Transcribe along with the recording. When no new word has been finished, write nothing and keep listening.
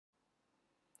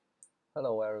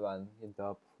Hello everyone. In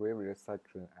the previous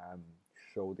section, I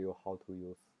showed you how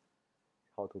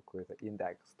to create an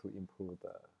index to improve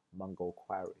the Mongo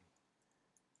query.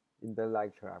 In the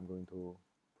lecture, I'm going to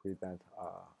present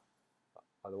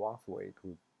a advanced way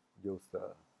to use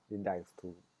the index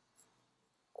to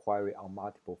query on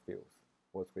multiple fields,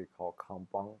 what we call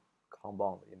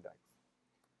compound index.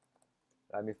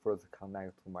 Let me first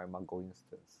connect to my Mongo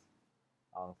instance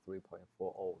on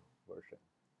 3.40 version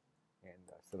and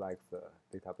select the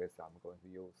database I'm going to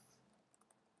use.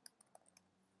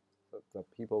 So the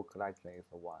people collection is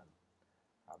the one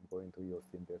I'm going to use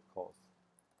in this course.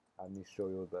 Let me show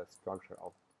you the structure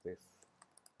of this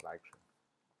collection.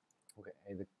 Okay,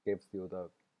 it gives you the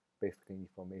basic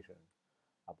information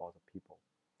about the people.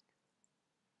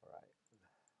 All right,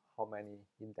 how many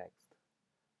indexed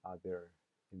are there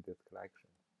in this collection?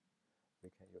 We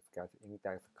can use get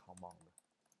index command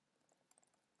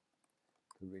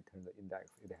to return the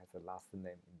index. It has a last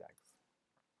name index.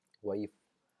 Well, if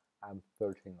I'm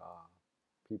searching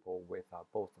people with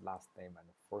both last name and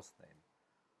first name,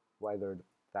 whether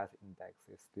that index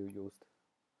is still used,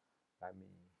 let me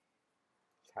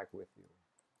check with you.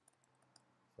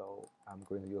 So I'm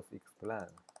going to use explain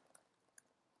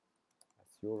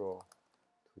as usual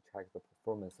to check the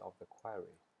performance of the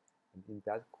query. And in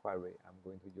that query, I'm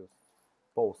going to use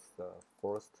both the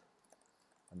first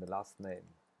and the last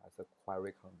name as a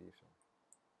query condition.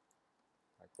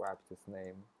 I grab this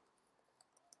name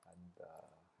and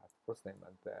have first name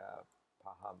and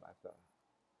Paham as the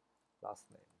last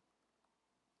name.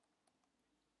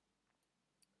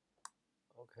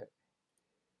 Okay.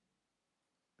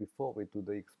 Before we do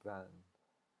the explain,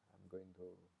 I'm going to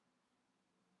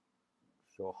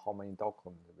show how many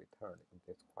documents returned in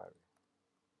this query.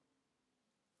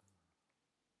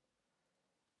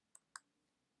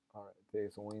 Alright, there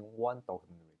is only one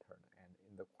document returned, and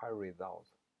in the query result,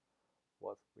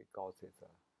 what we got is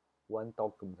one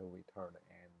document returned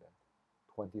and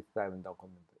 27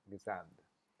 documents examined.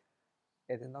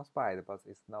 It is not bad, but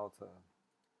it's not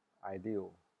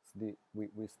ideal. We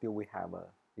have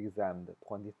examined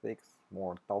 26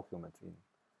 more documents in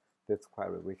this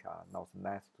query which are not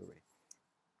necessary.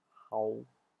 How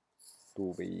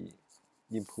do we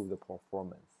improve the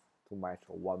performance to match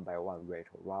a 1 by 1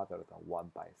 ratio rather than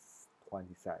 1 by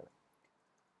 27?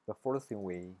 The first thing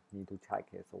we need to check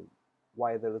is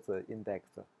whether the index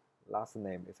last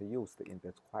name is used in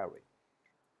this query.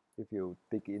 If you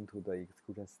dig into the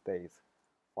execution stage,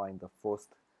 find the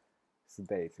first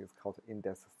stage is called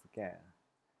index scan,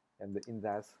 and the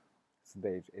index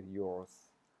stage is yours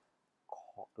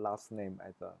last name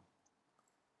as the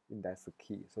index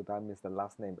key. So that means the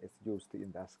last name is used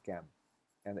in that scan,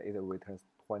 and it returns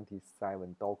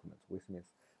 27 documents, which means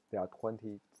there are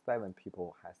 27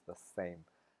 people has the same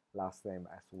last name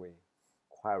as we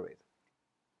queried,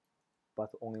 but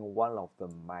only one of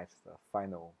them matches the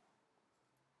final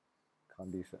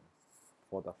condition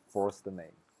for the first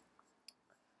name.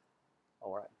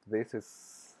 Alright, this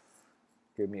is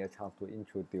give me a chance to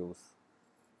introduce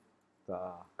the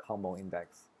common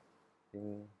index.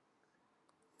 In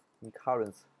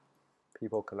current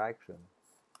people collection,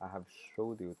 I have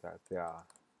showed you that there are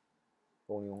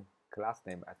only class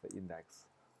name as the index.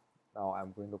 Now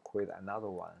I'm going to create another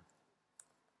one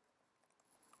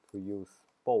to use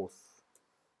both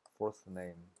first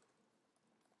name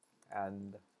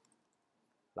and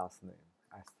last name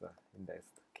as the index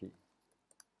key.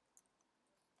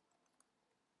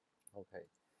 Okay,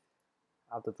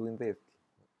 after doing this,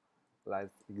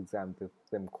 let's examine the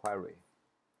same query.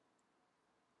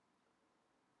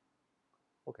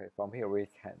 Okay, from here we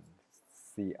can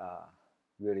see a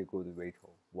really good ratio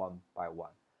 1 by 1.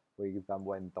 We examine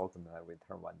one document and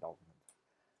return one document.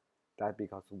 That's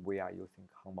because we are using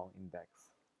common index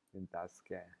in that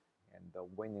scan, and the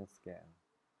winning scan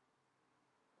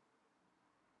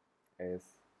is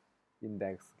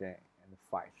index scan and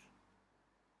fetch.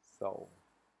 So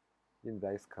in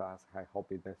this class, I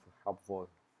hope it is helpful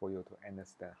for you to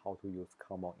understand how to use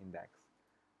common index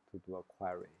to do a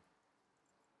query.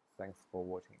 Thanks for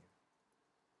watching it.